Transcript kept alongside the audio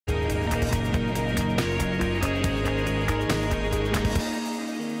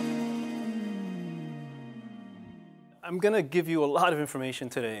I'm going to give you a lot of information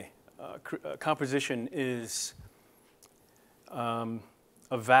today. Composition is a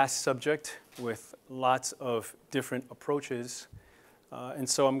vast subject with lots of different approaches. And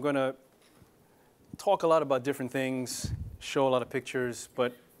so I'm going to talk a lot about different things, show a lot of pictures,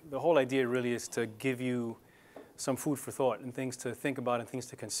 but the whole idea really is to give you some food for thought and things to think about and things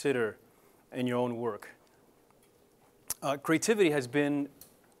to consider in your own work. Creativity has been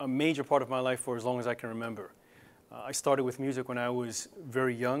a major part of my life for as long as I can remember. I started with music when I was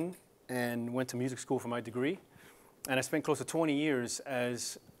very young and went to music school for my degree. And I spent close to 20 years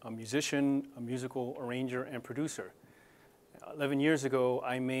as a musician, a musical arranger, and producer. 11 years ago,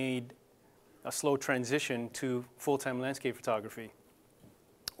 I made a slow transition to full-time landscape photography,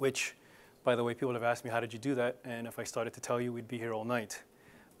 which, by the way, people have asked me, how did you do that? And if I started to tell you, we'd be here all night.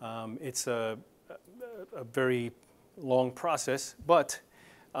 It's a very long process, but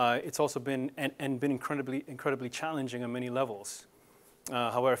it's also been, and been incredibly challenging on many levels.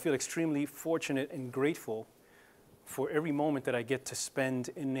 However, I feel extremely fortunate and grateful for every moment that I get to spend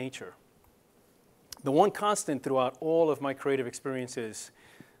in nature. The one constant throughout all of my creative experiences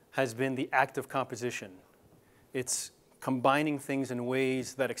has been the act of composition. It's combining things in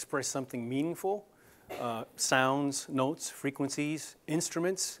ways that express something meaningful, sounds, notes, frequencies,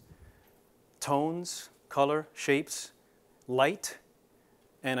 instruments, tones, color, shapes, light,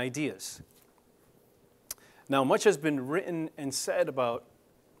 and ideas. Now, much has been written and said about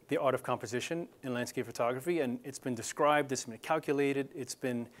the art of composition in landscape photography, and it's been described, it's been calculated, it's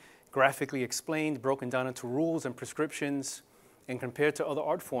been graphically explained, broken down into rules and prescriptions, and compared to other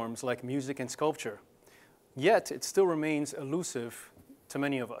art forms like music and sculpture. Yet, it still remains elusive to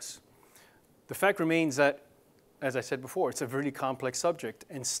many of us. The fact remains that, as I said before, it's a really complex subject,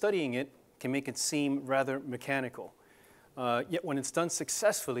 and studying it can make it seem rather mechanical. Yet when it's done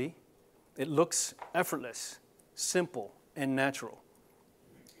successfully, it looks effortless, simple, and natural.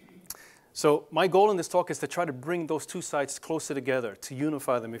 So my goal in this talk is to try to bring those two sides closer together, to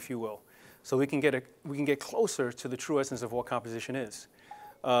unify them, if you will, so we can get closer to the true essence of what composition is.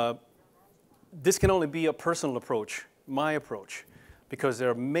 This can only be a personal approach, my approach, because there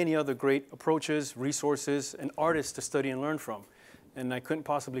are many other great approaches, resources, and artists to study and learn from. And I couldn't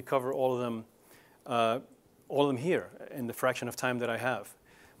possibly cover all of them here in the fraction of time that I have.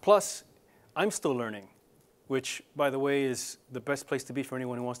 Plus, I'm still learning, which, by the way, is the best place to be for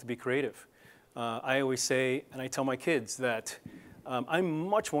anyone who wants to be creative. I always say, and I tell my kids, that I'm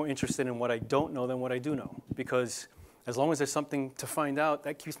much more interested in what I don't know than what I do know, because as long as there's something to find out,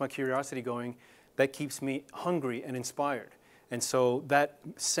 that keeps my curiosity going, that keeps me hungry and inspired. And so that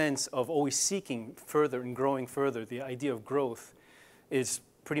sense of always seeking further and growing further, the idea of growth, is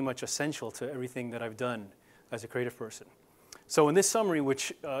pretty much essential to everything that I've done as a creative person. So in this summary,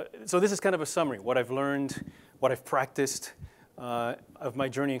 so this is kind of a summary, what I've learned, what I've practiced of my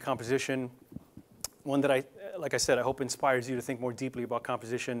journey in composition, one that like I said, I hope inspires you to think more deeply about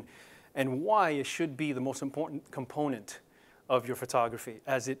composition and why it should be the most important component of your photography,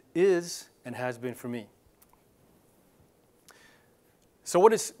 as it is and has been for me. So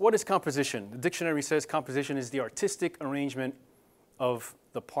what is composition? The dictionary says composition is the artistic arrangement of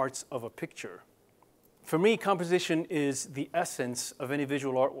the parts of a picture. For me, composition is the essence of any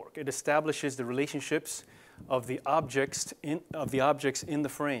visual artwork. It establishes the relationships of the objects in the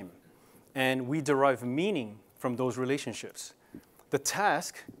frame, and we derive meaning from those relationships. The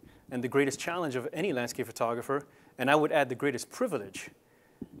task and the greatest challenge of any landscape photographer, and I would add the greatest privilege,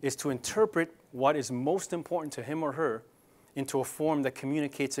 is to interpret what is most important to him or her into a form that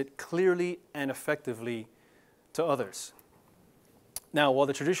communicates it clearly and effectively to others. Now, while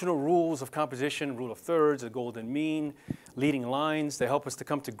the traditional rules of composition, rule of thirds, the golden mean, leading lines, they help us to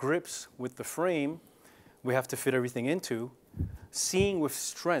come to grips with the frame we have to fit everything into, seeing with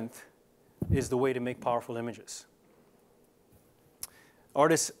strength is the way to make powerful images.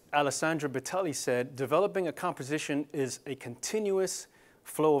 Artist Alessandra Bitelli said, developing a composition is a continuous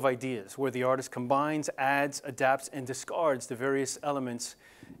flow of ideas where the artist combines, adds, adapts, and discards the various elements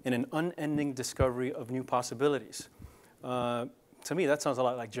in an unending discovery of new possibilities. To me, that sounds a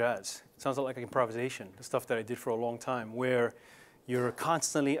lot like jazz. It sounds a lot like improvisation, the stuff that I did for a long time, where you're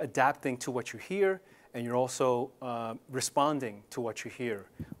constantly adapting to what you hear, and you're also responding to what you hear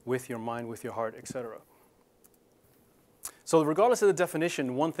with your mind, with your heart, etc. So regardless of the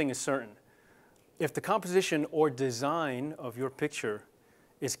definition, one thing is certain. If the composition or design of your picture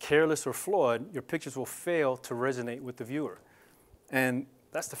is careless or flawed, your pictures will fail to resonate with the viewer. And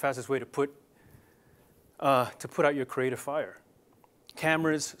that's the fastest way to put out your creative fire.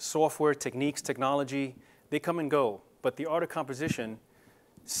 Cameras, software, techniques, technology, they come and go, but the art of composition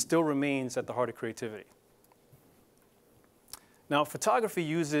still remains at the heart of creativity. Now, photography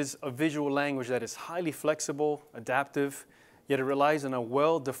uses a visual language that is highly flexible, adaptive, yet it relies on a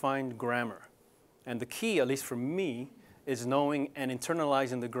well-defined grammar. And the key, at least for me, is knowing and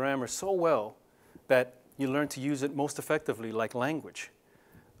internalizing the grammar so well that you learn to use it most effectively like language.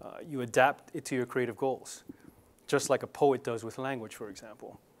 You adapt it to your creative goals, just like a poet does with language, for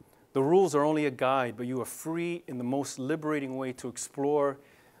example. The rules are only a guide, but you are free in the most liberating way to explore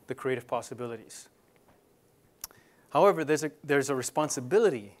the creative possibilities. However, there's a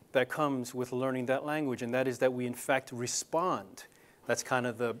responsibility that comes with learning that language, and that is that we, in fact, respond. That's kind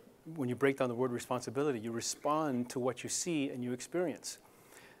of when you break down the word responsibility, you respond to what you see and you experience.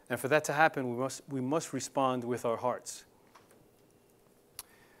 And for that to happen, we must respond with our hearts.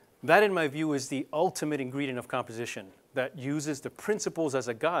 That, in my view, is the ultimate ingredient of composition that uses the principles as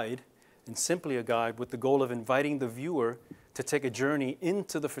a guide, and simply a guide, with the goal of inviting the viewer to take a journey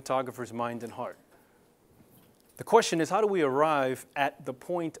into the photographer's mind and heart. The question is, how do we arrive at the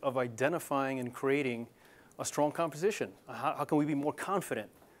point of identifying and creating a strong composition? How can we be more confident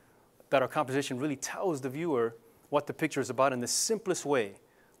that our composition really tells the viewer what the picture is about in the simplest way,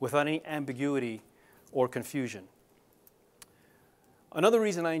 without any ambiguity or confusion? Another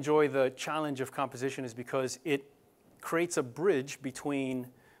reason I enjoy the challenge of composition is because it creates a bridge between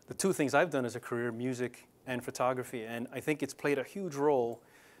the two things I've done as a career, music and photography, and I think it's played a huge role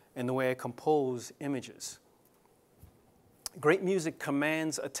in the way I compose images. Great music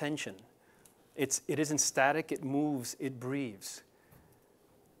commands attention. It isn't static, it moves, it breathes.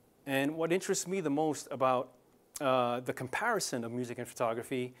 And what interests me the most about the comparison of music and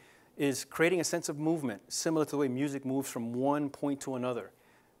photography is creating a sense of movement, similar to the way music moves from one point to another,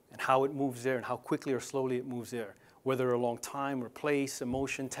 and how it moves there, and how quickly or slowly it moves there, whether along time or place,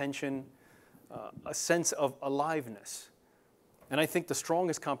 emotion, tension, a sense of aliveness. And I think the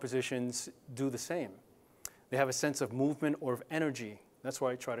strongest compositions do the same. They have a sense of movement or of energy. That's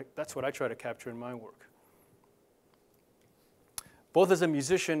what I try to capture in my work. Both as a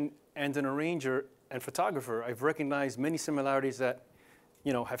musician and an arranger and photographer, I've recognized many similarities that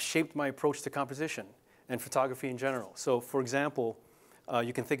have shaped my approach to composition and photography in general. So, for example,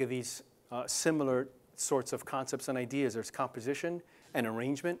 you can think of these similar sorts of concepts and ideas. There's composition and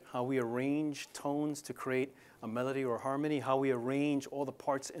arrangement, how we arrange tones to create a melody or harmony, how we arrange all the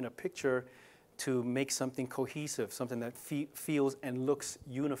parts in a picture to make something cohesive, something that feels and looks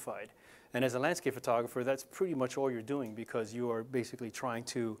unified. And as a landscape photographer, that's pretty much all you're doing, because you are basically trying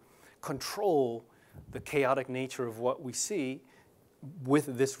to control the chaotic nature of what we see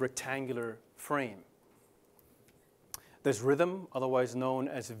with this rectangular frame. There's rhythm, otherwise known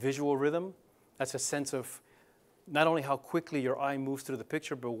as visual rhythm. That's a sense of not only how quickly your eye moves through the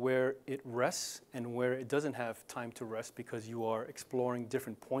picture, but where it rests and where it doesn't have time to rest, because you are exploring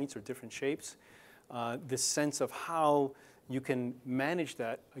different points or different shapes. This sense of how you can manage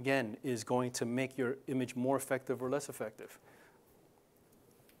that, again, is going to make your image more effective or less effective.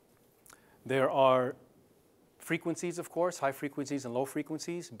 There are frequencies, of course, high frequencies and low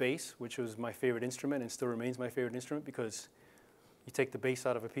frequencies. Bass, which was my favorite instrument and still remains my favorite instrument, because you take the bass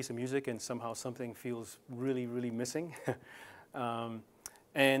out of a piece of music and somehow something feels really, really missing.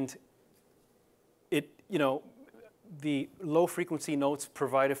 And the low frequency notes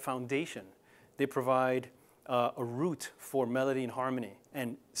provide a foundation. They provide a root for melody and harmony.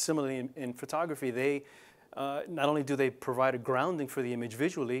 And similarly in photography, not only do they provide a grounding for the image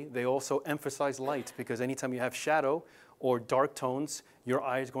visually, they also emphasize light, because anytime you have shadow or dark tones, your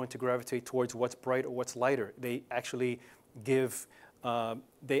eye is going to gravitate towards what's bright or what's lighter. They actually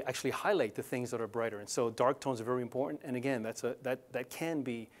highlight the things that are brighter. And so dark tones are very important. And again, that can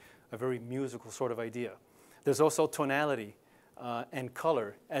be a very musical sort of idea. There's also tonality and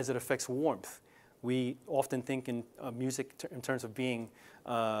color as it affects warmth. We often think in music in terms of being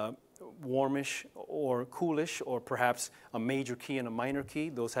warmish or coolish, or perhaps a major key and a minor key.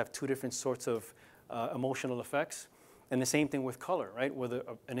 Those have two different sorts of emotional effects. And the same thing with color, right? Whether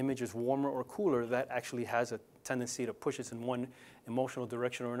an image is warmer or cooler, that actually has a tendency to push us in one emotional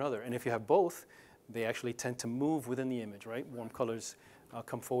direction or another. And if you have both, they actually tend to move within the image, right? Warm colors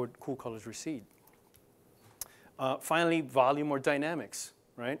come forward, cool colors recede. Finally, volume or dynamics,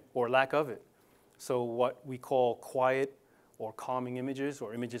 right? Or lack of it. So what we call quiet or calming images,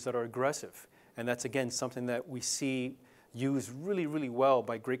 or images that are aggressive. And that's, again, something that we see used really, really well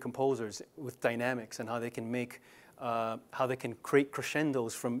by great composers with dynamics, and how they can create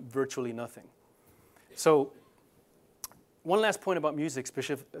crescendos from virtually nothing. So one last point about music,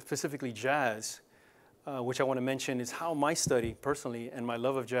 specifically jazz, which I want to mention, is how my study personally and my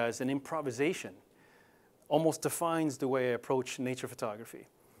love of jazz and improvisation almost defines the way I approach nature photography.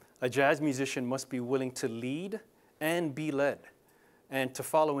 A jazz musician must be willing to lead and be led. and to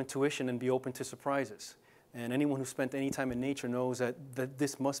follow intuition and be open to surprises. And anyone who spent any time in nature knows that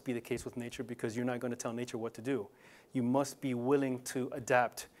this must be the case with nature, because you're not going to tell nature what to do. You must be willing to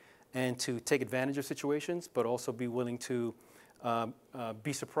adapt and to take advantage of situations, but also be willing to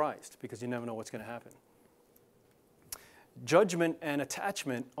be surprised, because you never know what's going to happen. Judgment and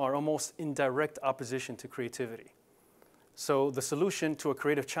attachment are almost in direct opposition to creativity. So the solution to a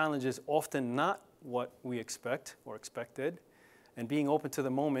creative challenge is often not what we expect or expected, and being open to the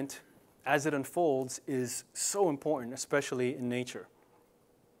moment as it unfolds is so important, especially in nature.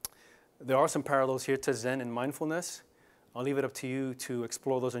 There are some parallels here to Zen and mindfulness. I'll leave it up to you to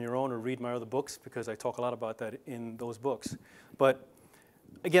explore those on your own or read my other books, because I talk a lot about that in those books. But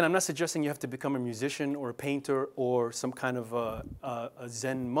again, I'm not suggesting you have to become a musician or a painter or some kind of a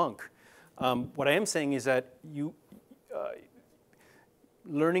Zen monk. What I am saying is that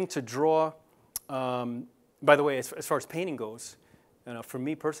learning to draw, by the way, as far as painting goes, for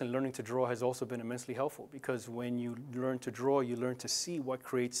me personally, learning to draw has also been immensely helpful, because when you learn to draw, you learn to see what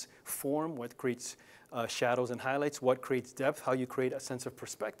creates form, what creates shadows and highlights, what creates depth, how you create a sense of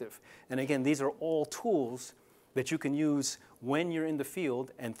perspective. And again, these are all tools that you can use when you're in the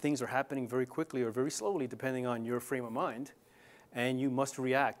field and things are happening very quickly or very slowly, depending on your frame of mind, and you must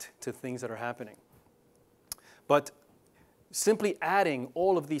react to things that are happening. But simply adding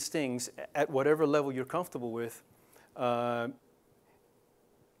all of these things at whatever level you're comfortable with,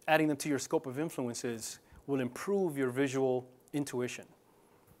 adding them to your scope of influences will improve your visual intuition.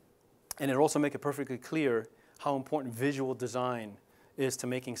 And it'll also make it perfectly clear how important visual design is to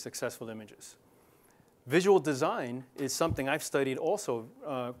making successful images. Visual design is something I've studied also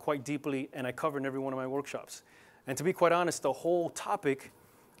quite deeply, and I cover in every one of my workshops. And to be quite honest, the whole topic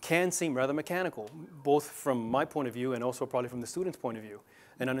can seem rather mechanical, both from my point of view and also probably from the student's point of view,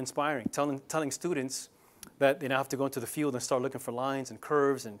 and uninspiring. Telling students that they now have to go into the field and start looking for lines and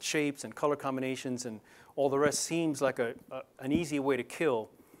curves and shapes and color combinations and all the rest seems like an easy way to kill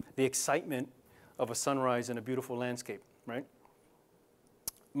the excitement of a sunrise in a beautiful landscape, right?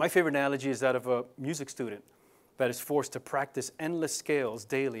 My favorite analogy is that of a music student that is forced to practice endless scales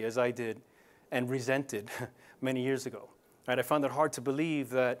daily, as I did and resented many years ago. Right? I found it hard to believe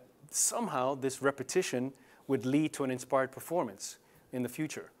that somehow this repetition would lead to an inspired performance in the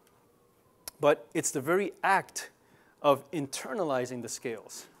future. But it's the very act of internalizing the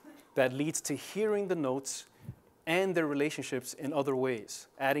scales that leads to hearing the notes and their relationships in other ways,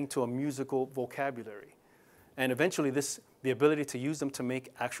 adding to a musical vocabulary. And eventually the ability to use them to make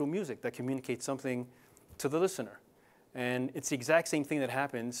actual music that communicates something to the listener. And it's the exact same thing that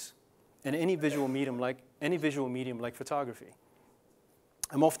happens in any visual medium like photography.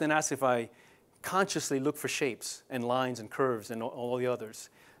 I'm often asked if I consciously look for shapes and lines and curves and all the others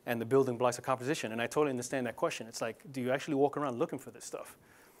and the building blocks of composition, and I totally understand that question. It's like, do you actually walk around looking for this stuff?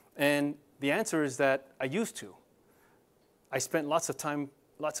 And the answer is that I used to. I spent lots of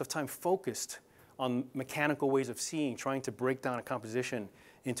time focused on mechanical ways of seeing, trying to break down a composition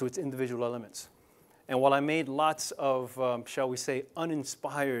into its individual elements. And while I made lots of, shall we say,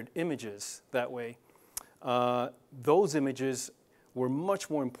 uninspired images that way, those images were much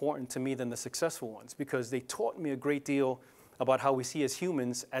more important to me than the successful ones, because they taught me a great deal about how we see as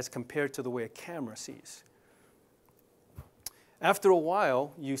humans as compared to the way a camera sees. After a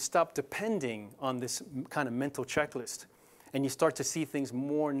while, you stop depending on this kind of mental checklist, and you start to see things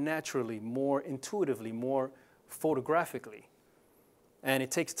more naturally, more intuitively, more photographically. And it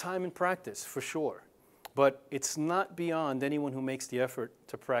takes time and practice, for sure. But it's not beyond anyone who makes the effort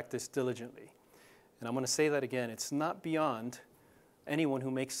to practice diligently. And I'm going to say that again. It's not beyond anyone who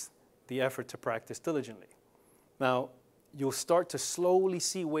makes the effort to practice diligently. Now, you'll start to slowly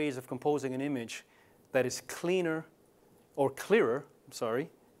see ways of composing an image that is clearer,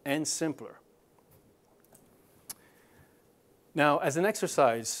 and simpler. Now, as an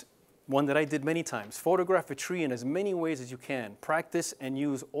exercise, one that I did many times, photograph a tree in as many ways as you can. Practice and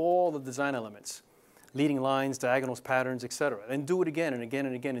use all the design elements, leading lines, diagonals, patterns, etc. Then do it again and again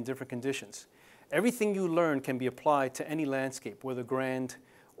and again in different conditions. Everything you learn can be applied to any landscape, whether grand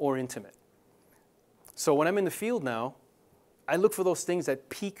or intimate. So when I'm in the field now, I look for those things that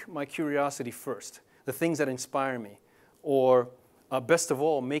pique my curiosity first, the things that inspire me, or best of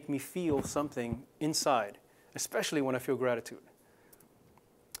all, make me feel something inside, especially when I feel gratitude.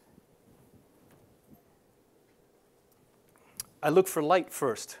 I look for light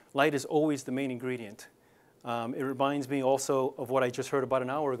first. Light is always the main ingredient. It reminds me also of what I just heard about an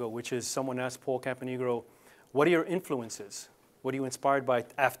hour ago, which is someone asked Paul Campanegro, what are your influences? What are you inspired by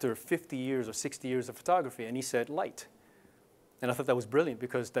after 50 years or 60 years of photography? And he said, light. And I thought that was brilliant,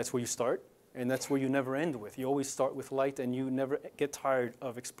 because that's where you start, and that's where you never end with. You always start with light, and you never get tired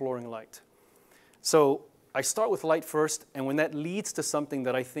of exploring light. So I start with light first, and when that leads to something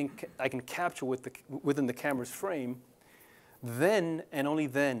that I think I can capture within the camera's frame, then and only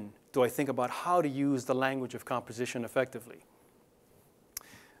then do I think about how to use the language of composition effectively.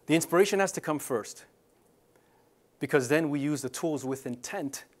 The inspiration has to come first, because then we use the tools with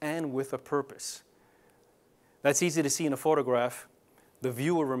intent and with a purpose. That's easy to see in a photograph. The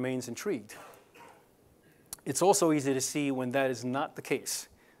viewer remains intrigued. It's also easy to see when that is not the case.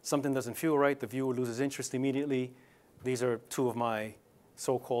 Something doesn't feel right, the viewer loses interest immediately. These are two of my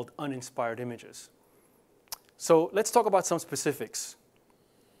so-called uninspired images. So let's talk about some specifics,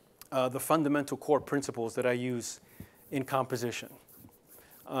 the fundamental core principles that I use in composition.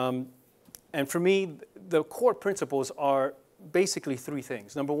 And for me, the core principles are basically three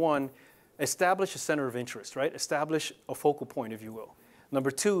things. Number one, establish a center of interest, right? Establish a focal point, if you will.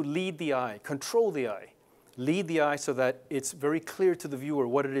 Number two, lead the eye, control the eye. Lead the eye so that it's very clear to the viewer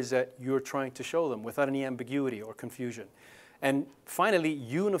what it is that you're trying to show them without any ambiguity or confusion. And finally,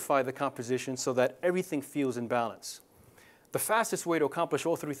 unify the composition so that everything feels in balance. The fastest way to accomplish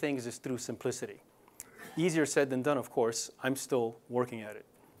all three things is through simplicity. Easier said than done, of course. I'm still working at it.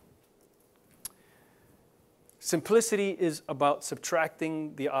 Simplicity is about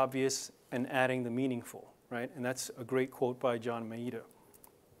subtracting the obvious and adding the meaningful, right? And that's a great quote by John Maeda.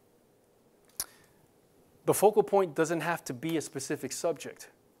 The focal point doesn't have to be a specific subject,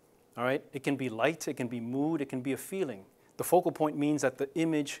 all right? It can be light, it can be mood, it can be a feeling. The focal point means that the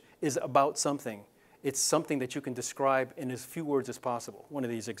image is about something. It's something that you can describe in as few words as possible. One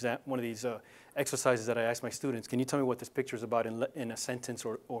of these exercises that I ask my students, can you tell me what this picture is about in a sentence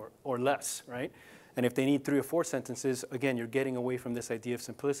or less, right? And if they need 3 or 4 sentences, again, you're getting away from this idea of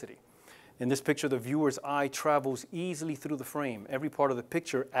simplicity. In this picture, the viewer's eye travels easily through the frame. Every part of the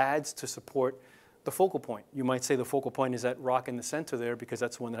picture adds to support the focal point. You might say the focal point is that rock in the center there because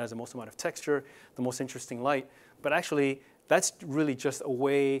that's the one that has the most amount of texture, the most interesting light. But actually, that's really just a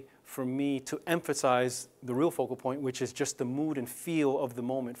way for me to emphasize the real focal point, which is just the mood and feel of the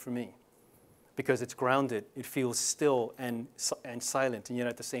moment for me. Because it's grounded, it feels still and silent, and yet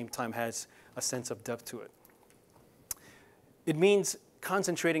at the same time has a sense of depth to it. It means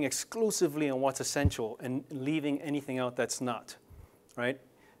concentrating exclusively on what's essential and leaving anything out that's not, right?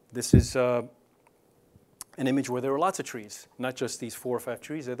 This is an image where there were lots of trees, not just these 4 or 5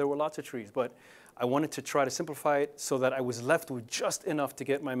 trees. There were lots of trees, but I wanted to try to simplify it so that I was left with just enough to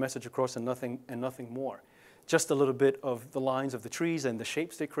get my message across and nothing more. Just a little bit of the lines of the trees and the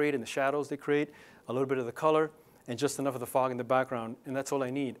shapes they create and the shadows they create, a little bit of the color, and just enough of the fog in the background, and that's all I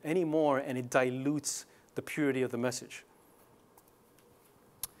need. Any more, and it dilutes the purity of the message.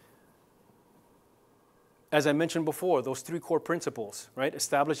 As I mentioned before, those 3 core principles, right?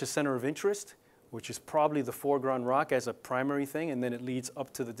 Establish a center of interest, which is probably the foreground rock as a primary thing, and then it leads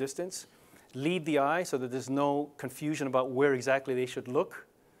up to the distance. Lead the eye so that there's no confusion about where exactly they should look.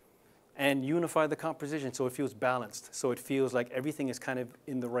 And unify the composition so it feels balanced, so it feels like everything is kind of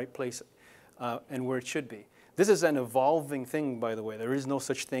in the right place and where it should be. This is an evolving thing, by the way. There is no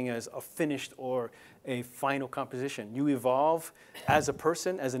such thing as a finished or a final composition. You evolve as a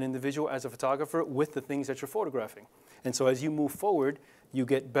person, as an individual, as a photographer with the things that you're photographing. And so as you move forward, you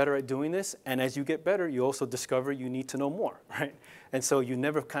get better at doing this, and as you get better, you also discover you need to know more, right? And so you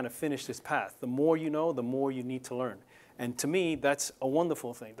never kind of finish this path. The more you know, the more you need to learn. And to me, that's a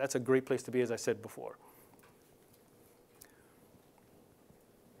wonderful thing. That's a great place to be, as I said before.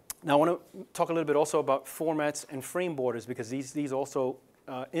 Now, I want to talk a little bit also about formats and frame borders, because these also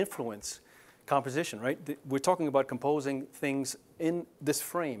influence composition, right? We're talking about composing things in this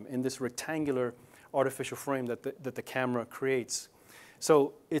frame, in this rectangular artificial frame that the camera creates.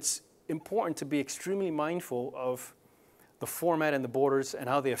 So it's important to be extremely mindful of the format and the borders and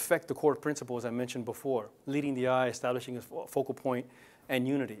how they affect the core principles I mentioned before, leading the eye, establishing a focal point, and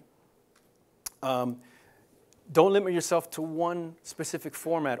unity. Don't limit yourself to one specific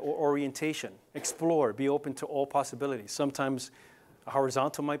format or orientation. Explore, be open to all possibilities. Sometimes a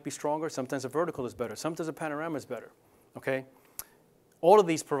horizontal might be stronger, sometimes a vertical is better, sometimes a panorama is better, okay? All of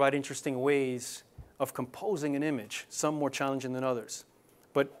these provide interesting ways of composing an image, some more challenging than others,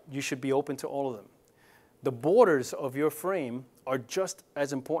 but you should be open to all of them. The borders of your frame are just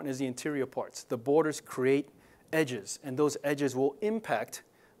as important as the interior parts. The borders create edges, and those edges will impact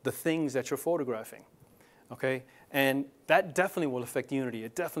the things that you're photographing, okay? And that definitely will affect unity.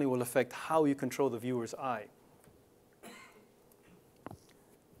 It definitely will affect how you control the viewer's eye.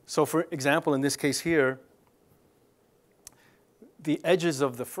 So for example, in this case here, the edges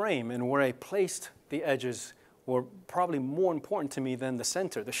of the frame and where I placed the edges were probably more important to me than the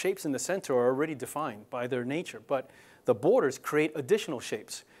center. The shapes in the center are already defined by their nature, but the borders create additional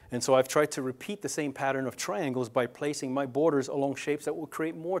shapes. And so I've tried to repeat the same pattern of triangles by placing my borders along shapes that will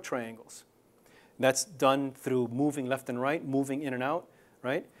create more triangles. That's done through moving left and right, moving in and out,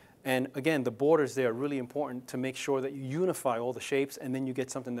 right? And again, the borders there are really important to make sure that you unify all the shapes, and then you get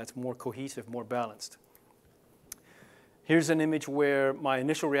something that's more cohesive, more balanced. Here's an image where my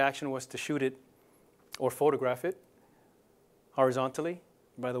initial reaction was to shoot it or photograph it horizontally.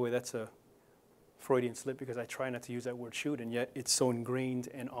 By the way, that's a Freudian slip because I try not to use that word shoot, and yet it's so ingrained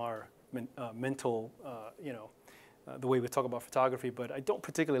in our mental, the way we talk about photography. But I don't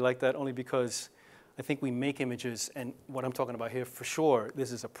particularly like that, only because I think we make images, and what I'm talking about here, for sure,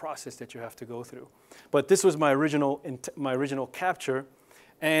 this is a process that you have to go through. But this was my original capture,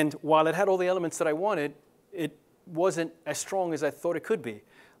 and while it had all the elements that I wanted, it wasn't as strong as I thought it could be.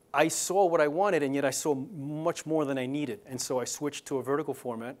 I saw what I wanted, and yet I saw much more than I needed, and so I switched to a vertical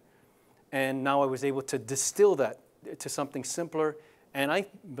format, and now I was able to distill that to something simpler, and I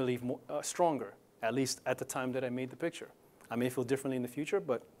believe more, stronger, at least at the time that I made the picture. I may feel differently in the future,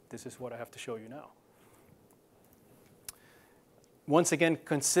 but this is what I have to show you now. Once again,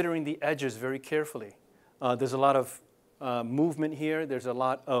 considering the edges very carefully. There's a lot of movement here. There's a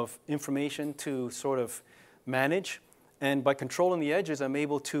lot of information to sort of manage. And by controlling the edges, I'm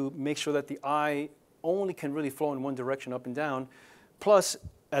able to make sure that the eye only can really flow in one direction, up and down. Plus,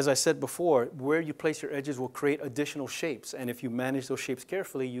 as I said before, where you place your edges will create additional shapes. And if you manage those shapes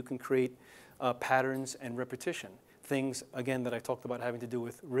carefully, you can create patterns and repetition. Things, again, that I talked about having to do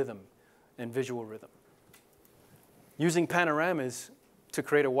with rhythm and visual rhythm. Using panoramas to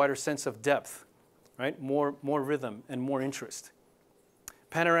create a wider sense of depth, right? More rhythm and more interest.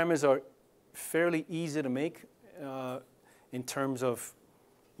 Panoramas are fairly easy to make in terms of,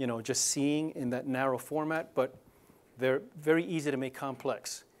 just seeing in that narrow format, but they're very easy to make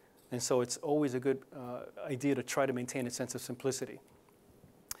complex. And so it's always a good idea to try to maintain a sense of simplicity.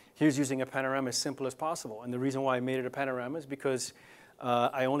 Here's using a panorama as simple as possible. And the reason why I made it a panorama is because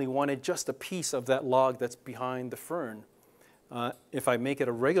I only wanted just a piece of that log that's behind the fern. If I make it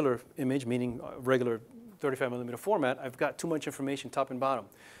a regular image, meaning a regular 35mm format, I've got too much information top and bottom.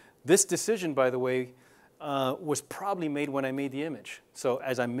 This decision, by the way, was probably made when I made the image. So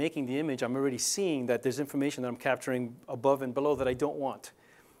as I'm making the image, I'm already seeing that there's information that I'm capturing above and below that I don't want.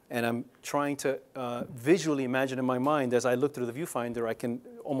 And I'm trying to visually imagine in my mind, as I look through the viewfinder, I can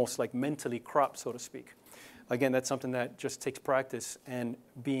almost like mentally crop, so to speak. Again, that's something that just takes practice and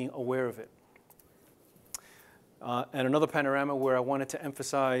being aware of it. And another panorama where I wanted to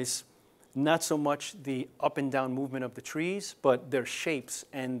emphasize not so much the up and down movement of the trees, but their shapes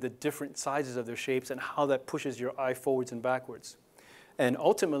and the different sizes of their shapes and how that pushes your eye forwards and backwards. And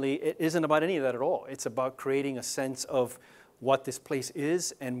ultimately, it isn't about any of that at all. It's about creating a sense of what this place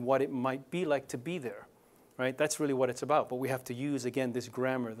is and what it might be like to be there, right? That's really what it's about. But we have to use, again, this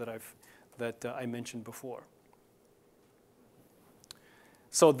grammar that I mentioned before.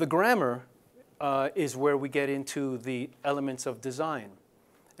 So the grammar is where we get into the elements of design.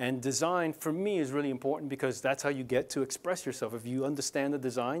 And design, for me, is really important because that's how you get to express yourself. If you understand the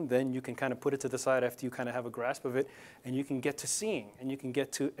design, then you can kind of put it to the side after you kind of have a grasp of it, and you can get to seeing, and you can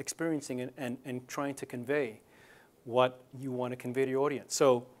get to experiencing it and trying to convey what you want to convey to your audience.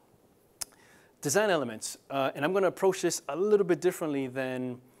 So design elements, and I'm going to approach this a little bit differently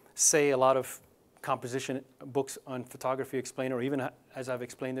than, say, a lot of composition books on photography explain, or even as I've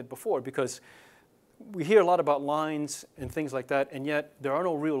explained it before, because we hear a lot about lines and things like that, and yet there are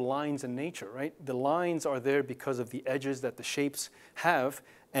no real lines in nature, right? The lines are there because of the edges that the shapes have,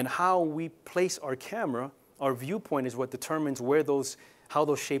 and how we place our camera, our viewpoint is what determines where how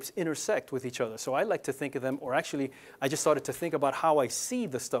those shapes intersect with each other. So I like to think of them, or actually, I just started to think about how I see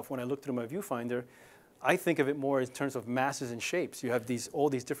the stuff when I look through my viewfinder. I think of it more in terms of masses and shapes. You have all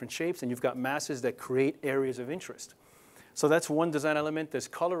these different shapes, and you've got masses that create areas of interest. So that's one design element. There's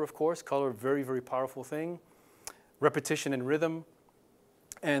color, of course. Color, very, very powerful thing. Repetition and rhythm.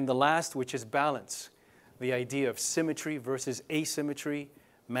 And the last, which is balance. The idea of symmetry versus asymmetry,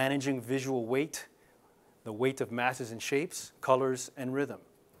 managing visual weight, the weight of masses and shapes, colors, and rhythm.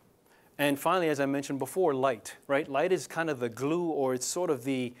 And finally, as I mentioned before, light, right? Light is kind of the glue, or it's sort of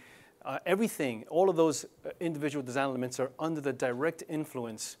the everything. All of those individual design elements are under the direct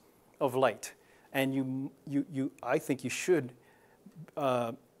influence of light. And I think you should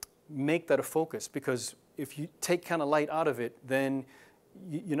make that a focus, because if you take kind of light out of it, then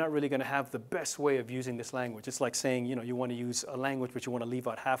you're not really going to have the best way of using this language. It's like saying, you want to use a language, but you want to leave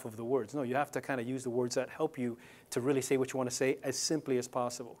out half of the words. No, you have to kind of use the words that help you to really say what you want to say as simply as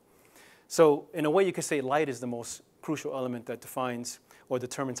possible. So in a way, you could say light is the most crucial element that defines or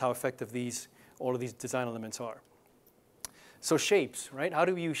determines how effective all of these design elements are. So shapes, right? How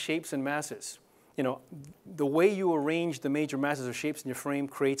do we use shapes and masses? You know, the way you arrange the major masses or shapes in your frame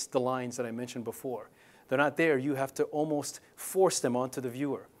creates the lines that I mentioned before. They're not there. You have to almost force them onto the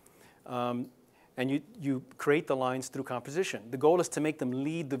viewer. And you create the lines through composition. The goal is to make them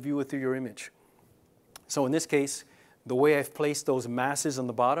lead the viewer through your image. So in this case, the way I've placed those masses on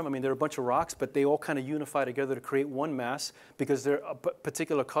the bottom, I mean, there are a bunch of rocks, but they all kind of unify together to create one mass because they're a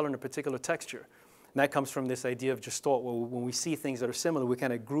particular color and a particular texture. And that comes from this idea of Gestalt, where when we see things that are similar, we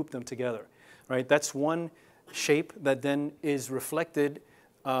kind of group them together, right? That's one shape that then is reflected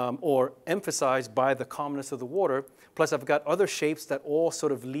or emphasized by the calmness of the water. Plus, I've got other shapes that all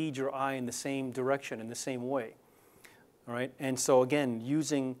sort of lead your eye in the same direction, in the same way, all right? And so again,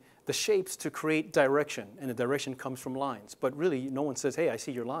 using the shapes to create direction, and the direction comes from lines. But really, no one says, hey, I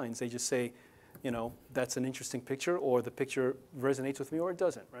see your lines. They just say, you know, that's an interesting picture, or the picture resonates with me, or it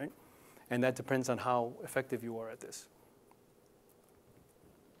doesn't, right? And that depends on how effective you are at this.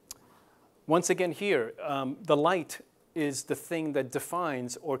 Once again here, the light is the thing that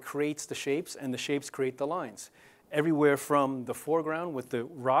defines or creates the shapes, and the shapes create the lines. Everywhere from the foreground with the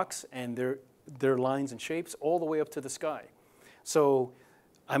rocks and their lines and shapes all the way up to the sky. So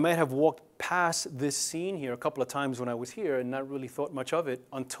I might have walked past this scene here a couple of times when I was here and not really thought much of it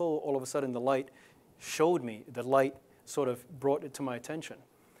until all of a sudden the light showed me. The light sort of brought it to my attention.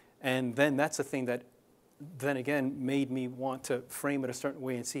 And then that's the thing that then again made me want to frame it a certain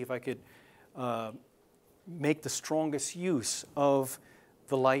way and see if I could make the strongest use of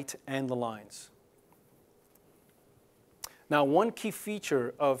the light and the lines. Now, one key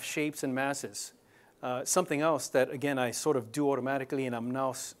feature of shapes and masses, something else that, again, I sort of do automatically and I'm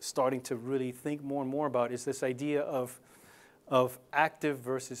now starting to really think more and more about is this idea of active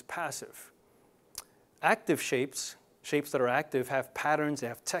versus passive. Active shapes, shapes that are active, have patterns, they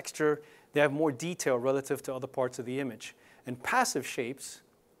have texture, they have more detail relative to other parts of the image. And passive shapes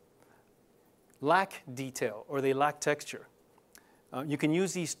lack detail or they lack texture. You can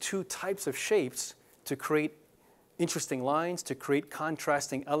use these two types of shapes to create interesting lines, to create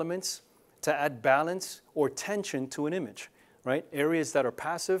contrasting elements, to add balance or tension to an image, right? Areas that are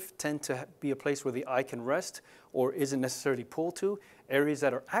passive tend to be a place where the eye can rest or isn't necessarily pulled to. Areas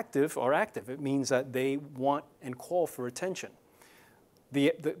that are active are active. It means that they want and call for attention.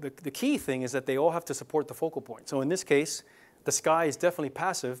 The key thing is that they all have to support the focal point. So in this case, the sky is definitely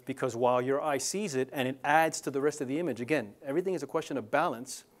passive because while your eye sees it and it adds to the rest of the image, again, everything is a question of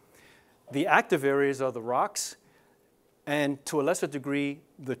balance. The active areas are the rocks and to a lesser degree,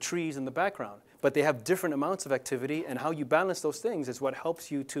 the trees in the background. But they have different amounts of activity, and how you balance those things is what helps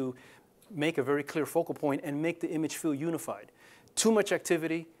you to make a very clear focal point and make the image feel unified. Too much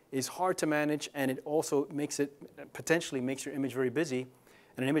activity is hard to manage, and it also potentially makes your image very busy.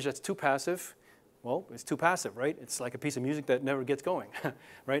 And an image that's too passive, well, it's too passive, right? It's like a piece of music that never gets going,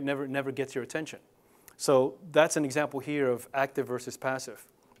 right? Never gets your attention. So that's an example here of active versus passive.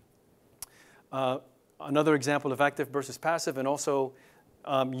 Another example of active versus passive, and also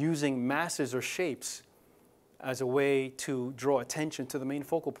using masses or shapes as a way to draw attention to the main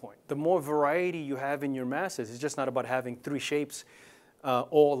focal point. The more variety you have in your masses, it's just not about having 3 shapes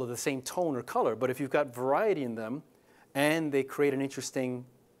all of the same tone or color, but if you've got variety in them and they create an interesting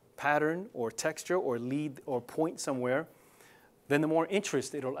pattern or texture or lead or point somewhere, then the more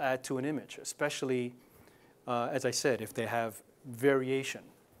interest it'll add to an image, especially, as I said, if they have variation.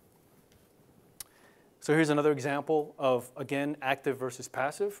 So here's another example of, again, active versus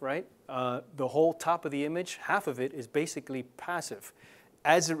passive, right? The whole top of the image, half of it is basically passive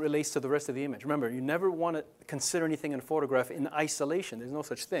as it relates to the rest of the image. Remember, you never want to consider anything in a photograph in isolation. There's no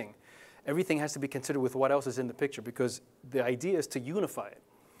such thing. Everything has to be considered with what else is in the picture because the idea is to unify it.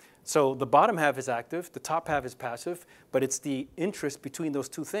 So the bottom half is active, the top half is passive, but it's the interest between those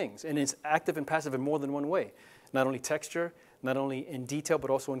two things. And it's active and passive in more than one way. Not only texture, not only in detail,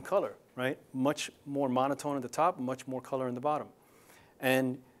 but also in color, right? Much more monotone at the top, much more color in the bottom.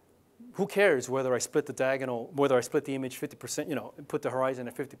 And who cares whether I split the diagonal, whether I split the image 50%, you know, put the horizon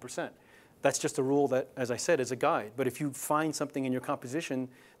at 50%. That's just a rule that, as I said, is a guide. But if you find something in your composition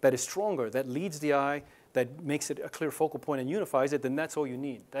that is stronger, that leads the eye, that makes it a clear focal point and unifies it, then that's all you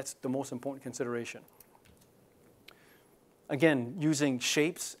need. That's the most important consideration. Again, using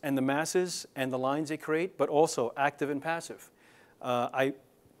shapes and the masses and the lines they create, but also active and passive. I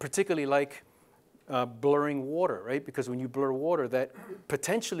particularly like blurring water, right? Because when you blur water, that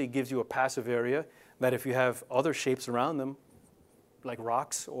potentially gives you a passive area that if you have other shapes around them, like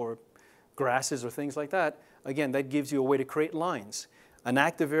rocks or grasses or things like that, again, that gives you a way to create lines. An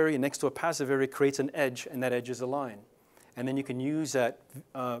active area next to a passive area creates an edge, and that edge is a line. And then you can use that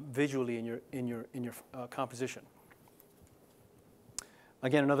visually in your composition.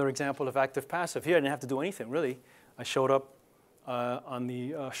 Again, another example of active-passive. Here I didn't have to do anything, really. I showed up on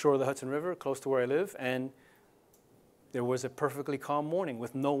the shore of the Hudson River, close to where I live, and there was a perfectly calm morning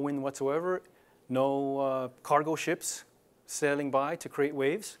with no wind whatsoever, no cargo ships sailing by to create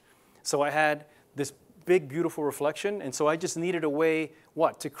waves. So I had this big, beautiful reflection, and so I just needed a way,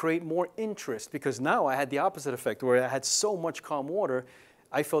 to create more interest, because now I had the opposite effect, where I had so much calm water,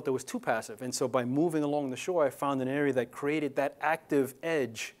 I felt it was too passive. And so by moving along the shore, I found an area that created that active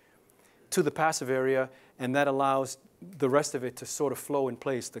edge to the passive area, and that allows the rest of it to sort of flow in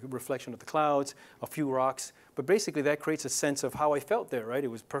place, the reflection of the clouds, a few rocks. But basically that creates a sense of how I felt there, right? It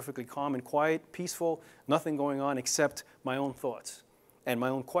was perfectly calm and quiet, peaceful, nothing going on except my own thoughts and my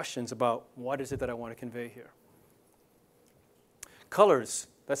own questions about what is it that I want to convey here. Colors,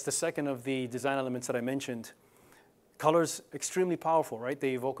 that's the second of the design elements that I mentioned. Colors, extremely powerful, right?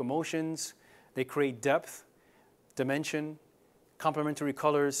 They evoke emotions, they create depth, dimension. Complementary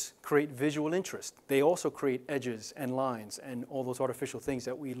colors create visual interest. They also create edges and lines and all those artificial things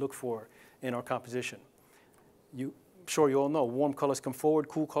that we look for in our composition. I'm sure you all know, warm colors come forward,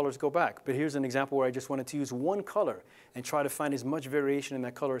 cool colors go back. But here's an example where I just wanted to use one color and try to find as much variation in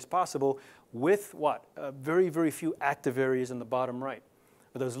that color as possible with very, very few active areas in the bottom right.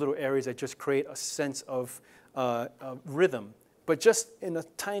 Those little areas that just create a sense of rhythm, but just in a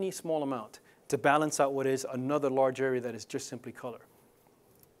tiny, small amount, to balance out what is another large area that is just simply color.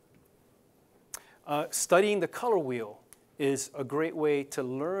 Studying the color wheel is a great way to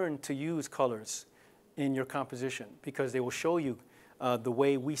learn to use colors in your composition, because they will show you the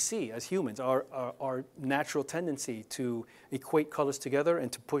way we see as humans, our natural tendency to equate colors together and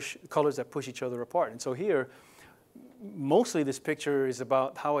to push colors that push each other apart. And so here, mostly this picture is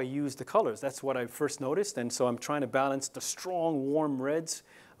about how I use the colors. That's what I first noticed, and so I'm trying to balance the strong, warm reds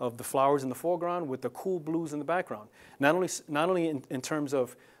of the flowers in the foreground with the cool blues in the background. Not only in terms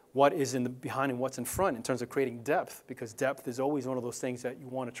of what is behind and what's in front, in terms of creating depth, because depth is always one of those things that you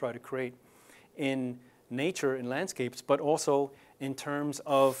want to try to create in nature, in landscapes, but also in terms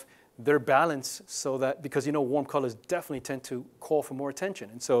of their balance, so that, because warm colors definitely tend to call for more attention.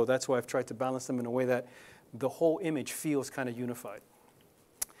 And so that's why I've tried to balance them in a way that the whole image feels kind of unified.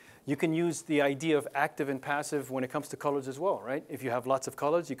 You can use the idea of active and passive when it comes to colors as well, right? If you have lots of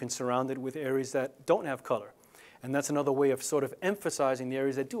colors, you can surround it with areas that don't have color. And that's another way of sort of emphasizing the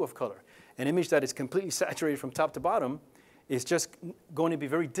areas that do have color. An image that is completely saturated from top to bottom is just going to be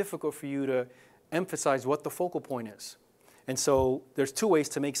very difficult for you to emphasize what the focal point is. And so there's two ways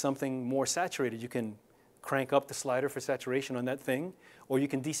to make something more saturated. You can crank up the slider for saturation on that thing, or you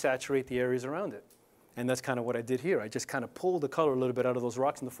can desaturate the areas around it. And that's kind of what I did here. I just kind of pulled the color a little bit out of those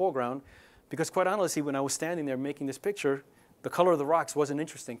rocks in the foreground, because quite honestly, when I was standing there making this picture, the color of the rocks wasn't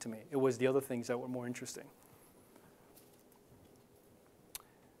interesting to me. It was the other things that were more interesting.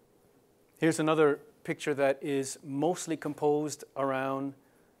 Here's another picture that is mostly composed around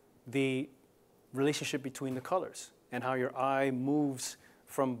the relationship between the colors and how your eye moves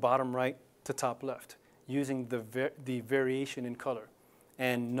from bottom right to top left, using the variation in color,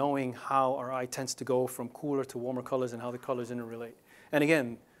 and knowing how our eye tends to go from cooler to warmer colors and how the colors interrelate. And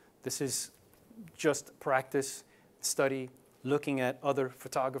again, this is just practice, study, looking at other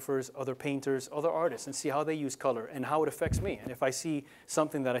photographers, other painters, other artists, and see how they use color and how it affects me. And if I see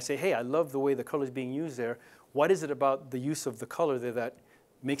something that I say, hey, I love the way the color is being used there, what is it about the use of the color there that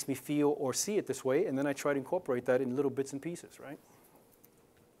makes me feel or see it this way? And then I try to incorporate that in little bits and pieces, right?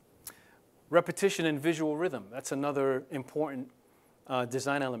 Repetition and visual rhythm, that's another important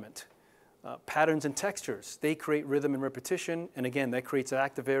design element. Patterns and textures, they create rhythm and repetition, and again, that creates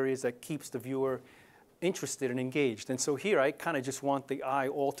active areas that keeps the viewer interested and engaged. And so here, I kind of just want the eye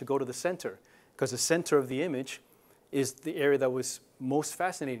all to go to the center, because the center of the image is the area that was most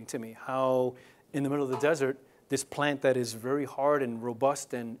fascinating to me, how in the middle of the desert, this plant that is very hard and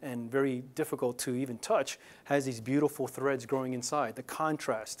robust and very difficult to even touch has these beautiful threads growing inside, the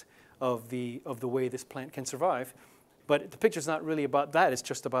contrast of the way this plant can survive. But the picture's not really about that. It's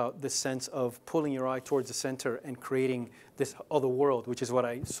just about this sense of pulling your eye towards the center and creating this other world, which is what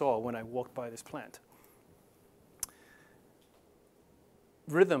I saw when I walked by this plant.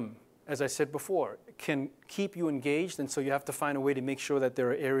 Rhythm, as I said before, can keep you engaged, and so you have to find a way to make sure that there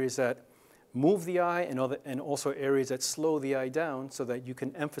are areas that move the eye and also areas that slow the eye down, so that you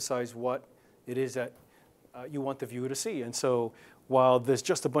can emphasize what it is that you want the viewer to see. And so while there's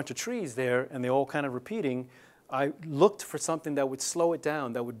just a bunch of trees there and they're all kind of repeating, I looked for something that would slow it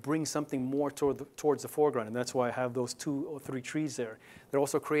down, that would bring something more towards the foreground, and that's why I have those 2 or 3 trees there. They're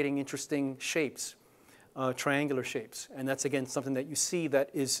also creating interesting shapes, triangular shapes, and that's again something that you see that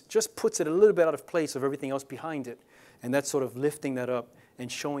is just puts it a little bit out of place of everything else behind it, and that's sort of lifting that up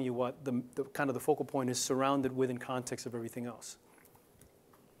and showing you what the kind of the focal point is surrounded with in context of everything else.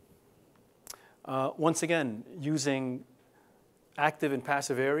 Once again, using active and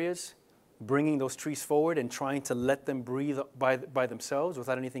passive areas, bringing those trees forward and trying to let them breathe by themselves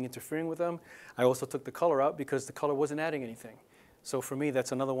without anything interfering with them. I also took the color out because the color wasn't adding anything. So for me,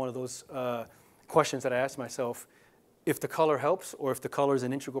 that's another one of those questions that I ask myself. If the color helps, or if the color is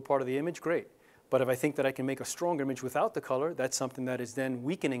an integral part of the image, great. But if I think that I can make a stronger image without the color, that's something that is then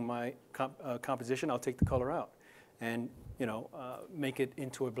weakening my composition. I'll take the color out and make it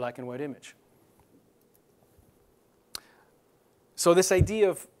into a black and white image. So this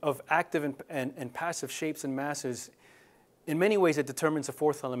idea of active and passive shapes and masses, in many ways it determines the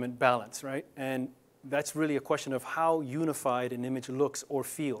 4th element, balance, right? And that's really a question of how unified an image looks or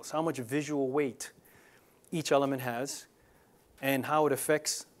feels, how much visual weight each element has, and how it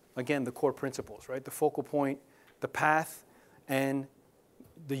affects, again, the core principles, right? The focal point, the path, and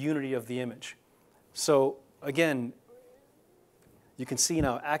the unity of the image. So again, you can see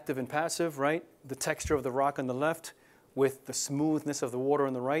now active and passive, right? The texture of the rock on the left, with the smoothness of the water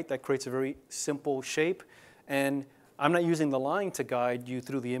on the right, that creates a very simple shape. And I'm not using the line to guide you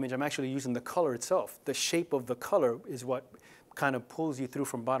through the image, I'm actually using the color itself. The shape of the color is what kind of pulls you through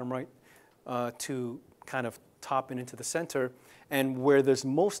from bottom right to kind of top and into the center. And where there's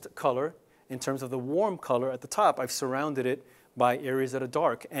most color, in terms of the warm color at the top, I've surrounded it by areas that are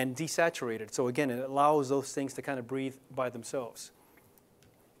dark and desaturated. So again, it allows those things to kind of breathe by themselves.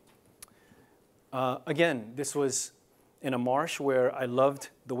 Again, this was in a marsh where I loved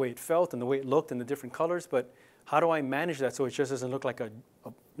the way it felt and the way it looked and the different colors, but how do I manage that so it just doesn't look like a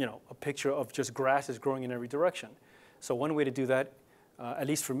picture of just grasses growing in every direction? So one way to do that, at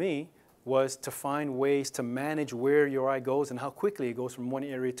least for me, was to find ways to manage where your eye goes and how quickly it goes from one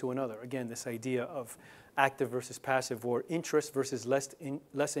area to another. Again, this idea of active versus passive, or interest versus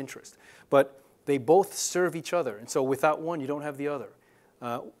less interest. But they both serve each other, and so without one, you don't have the other.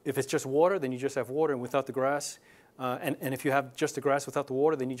 If it's just water, then you just have water, and without the grass, and if you have just the grass without the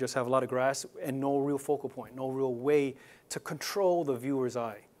water, then you just have a lot of grass and no real focal point, no real way to control the viewer's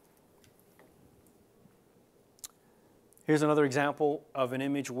eye. Here's another example of an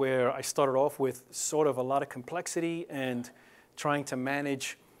image where I started off with sort of a lot of complexity and trying to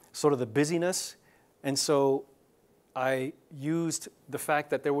manage sort of the busyness. And so I used the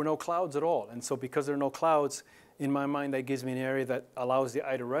fact that there were no clouds at all. And so because there are no clouds, in my mind, that gives me an area that allows the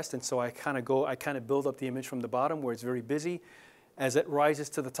eye to rest. And so I kind of build up the image from the bottom where it's very busy. As it rises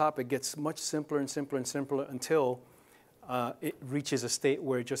to the top, it gets much simpler and simpler and simpler until it reaches a state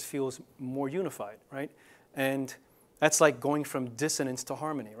where it just feels more unified, right? And that's like going from dissonance to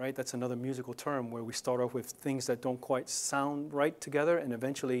harmony, right? That's another musical term where we start off with things that don't quite sound right together, and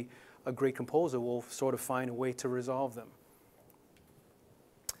eventually a great composer will sort of find a way to resolve them.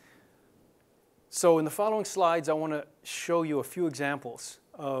 So in the following slides, I want to show you a few examples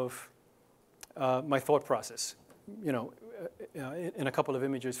of my thought process, in a couple of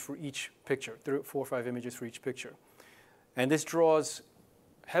images for each picture, 4 or 5 images for each picture. And this draws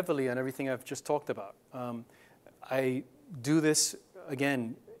heavily on everything I've just talked about. I do this,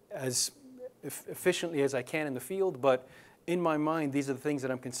 again, as efficiently as I can in the field, but in my mind, these are the things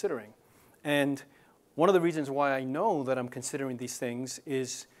that I'm considering. And one of the reasons why I know that I'm considering these things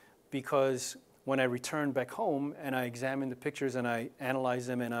is because when I return back home and I examine the pictures and I analyze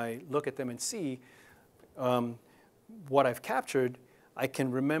them and I look at them and see what I've captured, I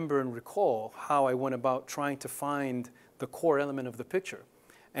can remember and recall how I went about trying to find the core element of the picture.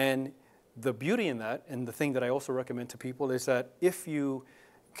 And the beauty in that, and the thing that I also recommend to people, is that if you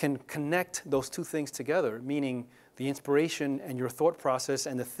can connect those two things together, meaning the inspiration and your thought process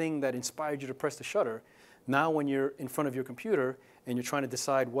and the thing that inspired you to press the shutter, now when you're in front of your computer and you're trying to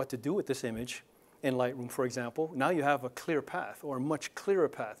decide what to do with this image, in Lightroom, for example, now you have a clear path, or a much clearer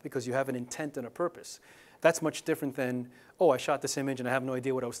path, because you have an intent and a purpose. That's much different than, oh, I shot this image and I have no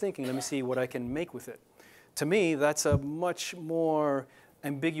idea what I was thinking, let me see what I can make with it. To me, that's a much more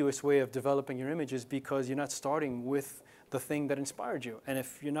ambiguous way of developing your images, because you're not starting with the thing that inspired you. And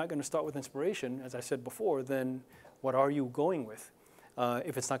if you're not going to start with inspiration, as I said before, then what are you going with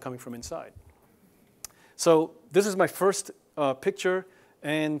if it's not coming from inside? So this is my first picture,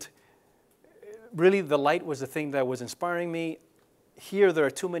 and really the light was the thing that was inspiring me. Here there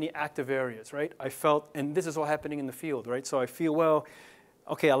are too many active areas, right? I felt, and this is all happening in the field, right? So I feel, well,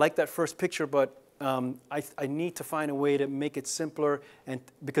 okay, I like that first picture, but I need to find a way to make it simpler, and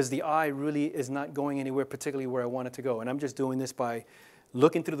because the eye really is not going anywhere particularly where I want it to go. And I'm just doing this by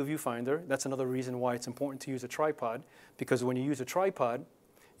looking through the viewfinder. That's another reason why it's important to use a tripod, because when you use a tripod,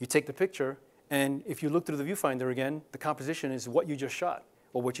 you take the picture, and if you look through the viewfinder again, the composition is what you just shot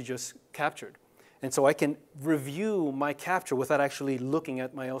or what you just captured. And so I can review my capture without actually looking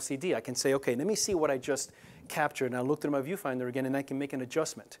at my LCD. I can say, okay, let me see what I just captured, and I'll look through my viewfinder again, and I can make an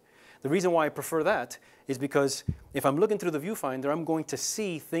adjustment. The reason why I prefer that is because if I'm looking through the viewfinder, I'm going to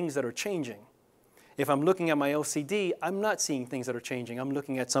see things that are changing. If I'm looking at my LCD, I'm not seeing things that are changing. I'm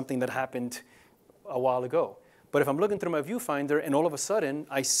looking at something that happened a while ago. But if I'm looking through my viewfinder and all of a sudden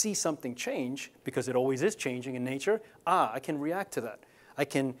I see something change, because it always is changing in nature, I can react to that. I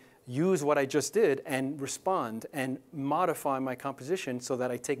can use what I just did and respond and modify my composition so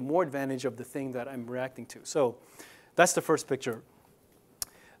that I take more advantage of the thing that I'm reacting to. So that's the first picture.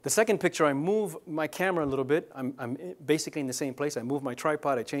 The second picture, I move my camera a little bit. I'm basically in the same place. I move my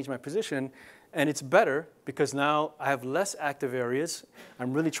tripod, I change my position, and it's better because now I have less active areas.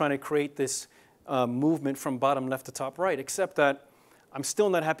 I'm really trying to create this movement from bottom left to top right, except that I'm still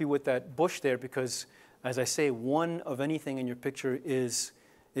not happy with that bush there because, as I say, one of anything in your picture is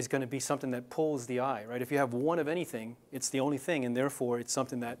going to be something that pulls the eye, right? If you have one of anything, it's the only thing, and therefore it's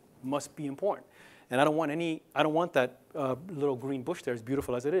something that must be important. And I don't want that little green bush there, as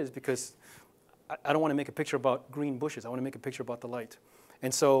beautiful as it is, because I don't want to make a picture about green bushes. I want to make a picture about the light.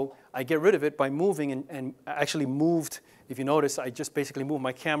 And so I get rid of it by moving, and I actually moved, if you notice, I just basically moved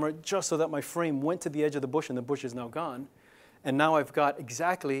my camera just so that my frame went to the edge of the bush, and the bush is now gone. And now I've got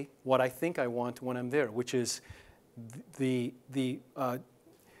exactly what I think I want when I'm there, which is the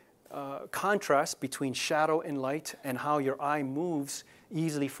contrast between shadow and light and how your eye moves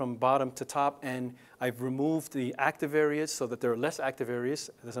easily from bottom to top. And I've removed the active areas so that there are less active areas.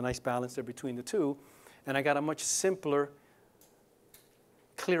 There's a nice balance there between the two. And I got a much simpler,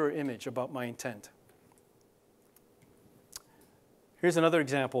 clearer image about my intent. Here's another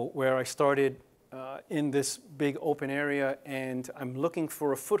example where I started in this big open area, and I'm looking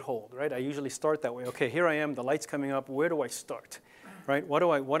for a foothold, right? I usually start that way. Okay, here I am, the light's coming up. Where do I start, right? What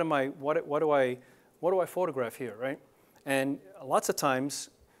do I photograph here, right? And lots of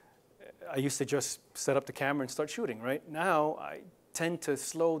times, I used to just set up the camera and start shooting, right? Now I tend to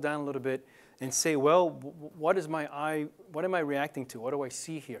slow down a little bit and say, well, what am I reacting to? What do I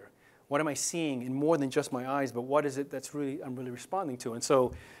see here? What am I seeing in more than just my eyes, but what is it that's I'm really responding to? And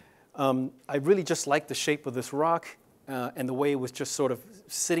so I really just liked the shape of this rock and the way it was just sort of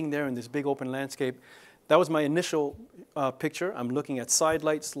sitting there in this big open landscape. That was my initial picture. I'm looking at side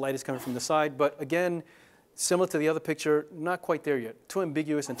lights. Light is coming from the side. But again, similar to the other picture, not quite there yet. Too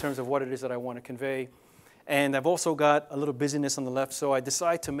ambiguous in terms of what it is that I want to convey. And I've also got a little busyness on the left, so I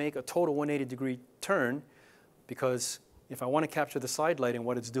decide to make a total 180-degree turn, because if I want to capture the side light and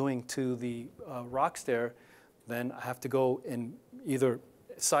what it's doing to the rocks there, then I have to go in either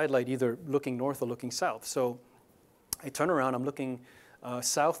side light, either looking north or looking south. So I turn around, I'm looking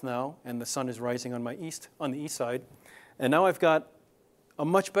south now, and the sun is rising on the east side. And now I've got a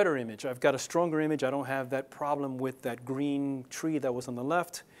much better image. I've got a stronger image. I don't have that problem with that green tree that was on the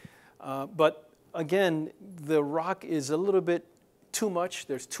left. But again, the rock is a little bit too much.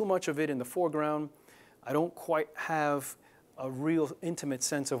 There's too much of it in the foreground. I don't quite have a real intimate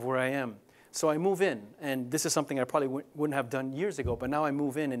sense of where I am. So I move in, and this is something I probably wouldn't have done years ago, but now I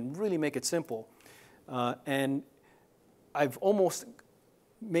move in and really make it simple. And I've almost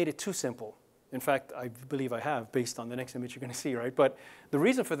made it too simple. In fact, I believe I have, based on the next image you're going to see, right? But the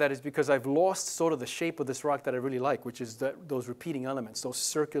reason for that is because I've lost sort of the shape of this rock that I really like, which is those repeating elements, the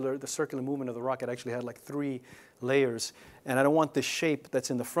circular movement of the rock. It actually had like 3 layers. And I don't want the shape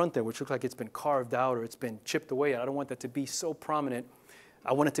that's in the front there, which looks like it's been carved out or it's been chipped away. I don't want that to be so prominent.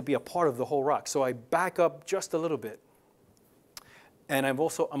 I want it to be a part of the whole rock. So I back up just a little bit. And I'm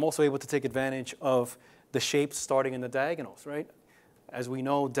also able to take advantage of the shapes starting in the diagonals, right? As we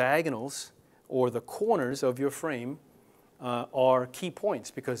know, diagonals, or the corners of your frame, are key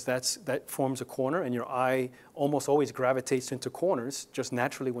points, because that forms a corner, and your eye almost always gravitates into corners just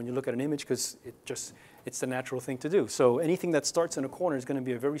naturally when you look at an image, because it's the natural thing to do. So anything that starts in a corner is going to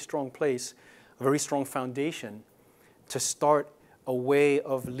be a very strong place, a very strong foundation to start a way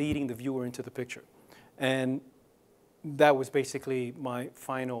of leading the viewer into the picture. And that was basically my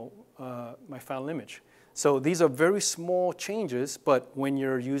final image. So these are very small changes, but when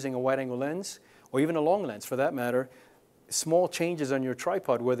you're using a wide-angle lens, or even a long lens for that matter, small changes on your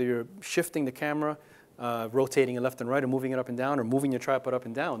tripod, whether you're shifting the camera, rotating it left and right, or moving it up and down, or moving your tripod up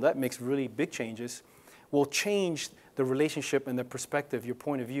and down, that makes really big changes. will change the relationship and the perspective, your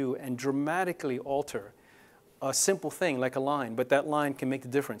point of view, and dramatically alter a simple thing like a line. But that line can make the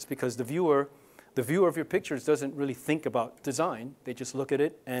difference because the viewer of your pictures doesn't really think about design. They just look at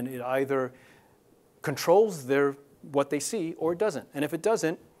it, and it either controls what they see or it doesn't. And if it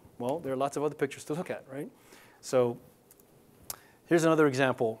doesn't, well, there are lots of other pictures to look at, right? So here's another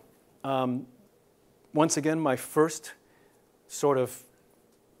example. Once again, my first sort of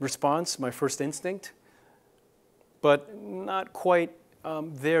response, my first instinct, but not quite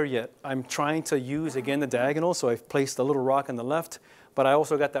there yet. I'm trying to use, again, the diagonal, so I've placed a little rock on the left, but I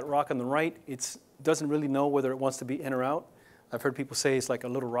also got that rock on the right. It doesn't really know whether it wants to be in or out. I've heard people say it's like a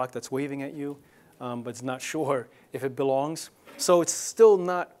little rock that's waving at you, but it's not sure if it belongs. So it's still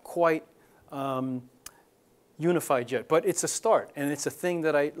not quite unified yet, but it's a start, and it's a thing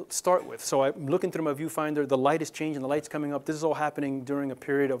that I start with. So I'm looking through my viewfinder, the light is changing, the light's coming up. This is all happening during a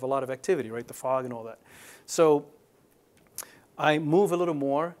period of a lot of activity, right? The fog and all that. So I move a little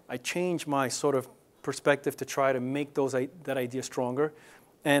more. I change my sort of perspective to try to make that idea stronger.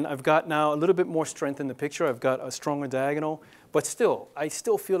 And I've got now a little bit more strength in the picture. I've got a stronger diagonal. But still, I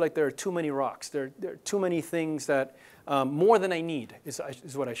still feel like there are too many rocks. There are too many things that, more than I need is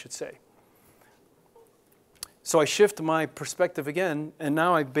what I should say. So I shift my perspective again, and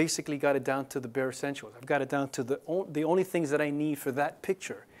now I basically got it down to the bare essentials. I've got it down to the only things that I need for that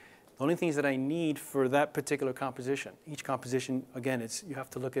picture, the only things that I need for that particular composition. Each composition, again, you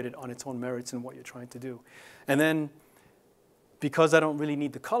have to look at it on its own merits and what you're trying to do. And then, because I don't really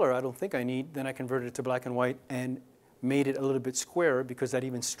need the color, I don't think I need, then I converted it to black and white and made it a little bit squarer because that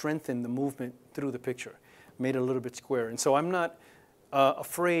even strengthened the movement through the picture, made it a little bit squarer. And so I'm not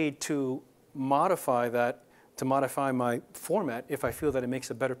afraid to modify that, to modify my format if I feel that it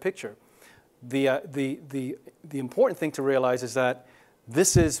makes a better picture. The important thing to realize is that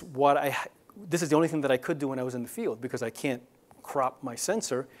this is the only thing that I could do when I was in the field because I can't crop my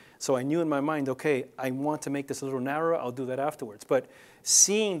sensor. So I knew in my mind, okay, I want to make this a little narrower, I'll do that afterwards. But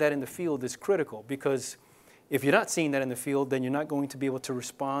seeing that in the field is critical because if you're not seeing that in the field, then you're not going to be able to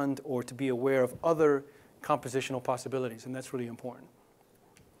respond or to be aware of other compositional possibilities, and that's really important.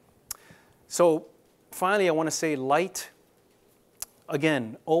 So finally, I want to say light,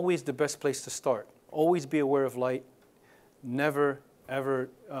 again, always the best place to start. Always be aware of light. Never, ever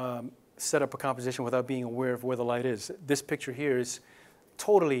set up a composition without being aware of where the light is. This picture here is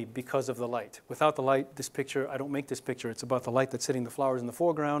totally because of the light. Without the light, this picture, I don't make this picture. It's about the light that's hitting the flowers in the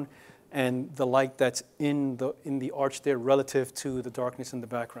foreground and the light that's in the arch there relative to the darkness in the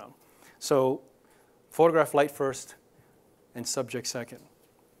background. So photograph light first and subject second.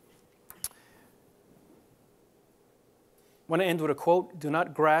 I want to end with a quote: do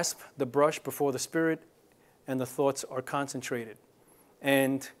not grasp the brush before the spirit and the thoughts are concentrated.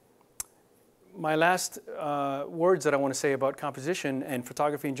 And my last words that I want to say about composition and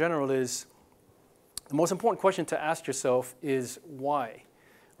photography in general is the most important question to ask yourself is why,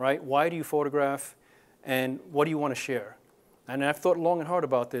 right? Why do you photograph and what do you want to share? And I've thought long and hard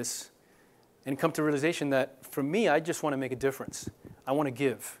about this and come to the realization that for me, I just want to make a difference. I want to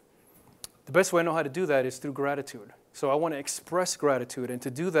give. The best way I know how to do that is through gratitude. So I want to express gratitude, and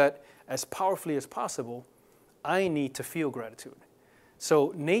to do that as powerfully as possible, I need to feel gratitude.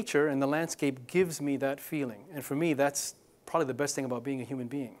 So nature and the landscape gives me that feeling, and for me, that's probably the best thing about being a human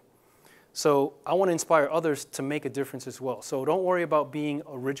being. So I want to inspire others to make a difference as well. So don't worry about being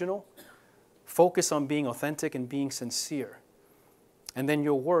original. Focus on being authentic and being sincere. And then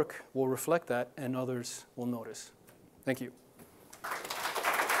your work will reflect that, and others will notice. Thank you.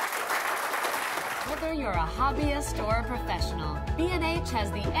 Whether you're a hobbyist or a professional, B&H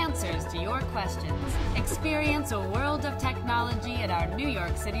has the answers to your questions. Experience a world of technology at our New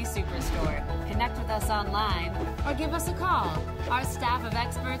York City Superstore. Connect with us online or give us a call. Our staff of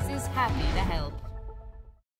experts is happy to help.